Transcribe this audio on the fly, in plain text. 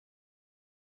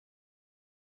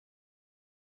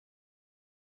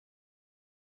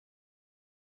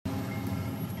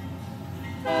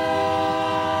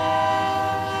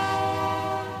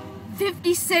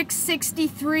56,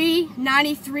 63,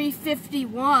 93,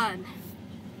 51.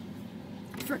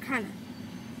 For kind of,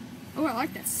 oh, I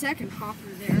like that second hopper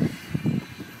there.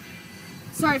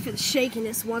 Sorry for the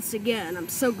shakiness once again. I'm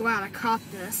so glad I caught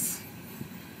this.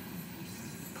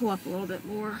 Pull up a little bit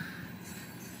more.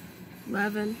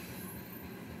 11.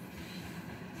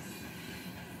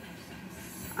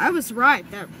 I was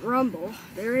right, that rumble.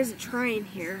 There is a train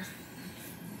here.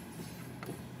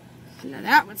 Now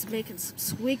that one's making some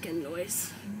squeaking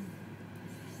noise.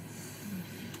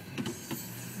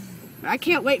 But I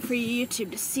can't wait for YouTube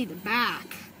to see the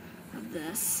back of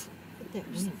this.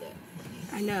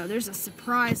 I know, there's a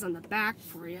surprise on the back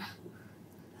for you.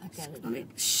 Let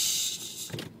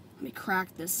me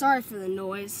crack this. Sorry for the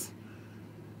noise.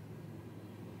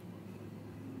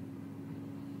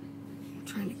 I'm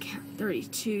trying to count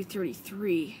 32,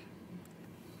 33.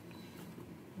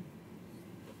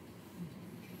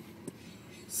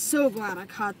 So glad I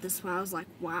caught this one. I was like,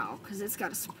 wow, because it's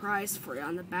got a surprise for you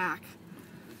on the back.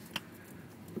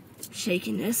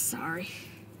 Shaking this, sorry.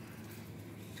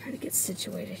 Trying to get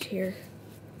situated here.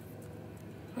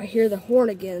 I hear the horn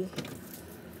again.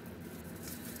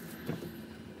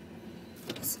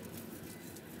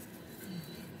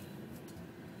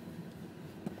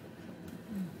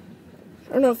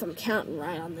 I don't know if I'm counting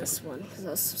right on this one because I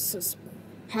was so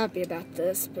happy about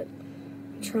this, but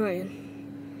I'm trying.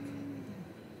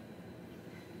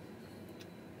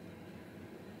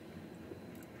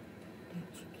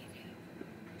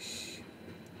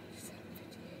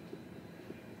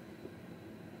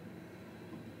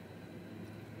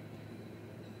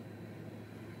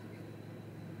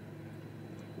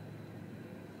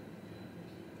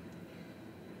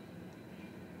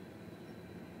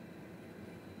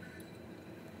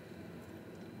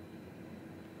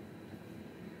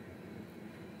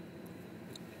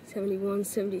 $71,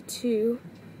 $72.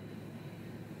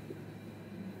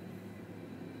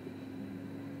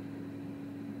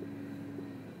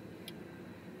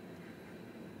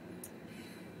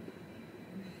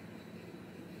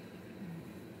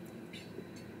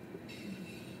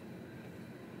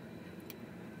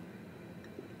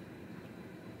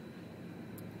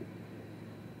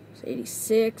 It's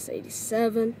 86,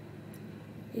 87,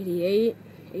 88,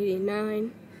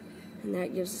 89, and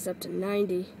that gives us up to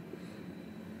 90.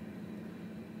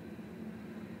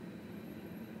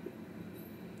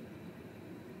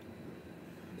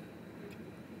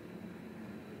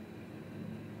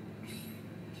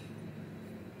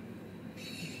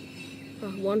 Oh,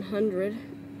 100.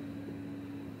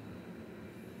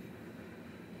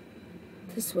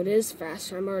 This one is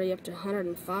faster. I'm already up to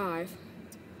 105.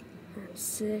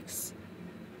 106.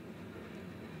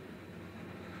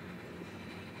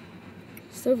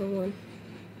 Just over one.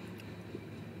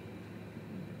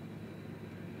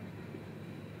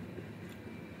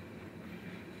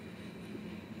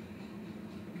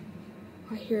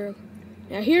 I hear him.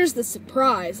 Now here's the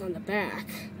surprise on the back.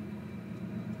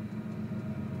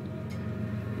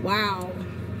 Wow.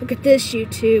 Look at this,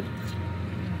 YouTube.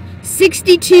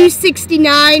 62,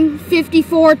 69,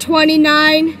 54,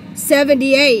 29,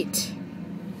 78.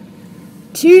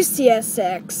 2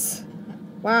 CSX.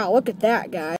 Wow, look at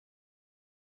that, guys.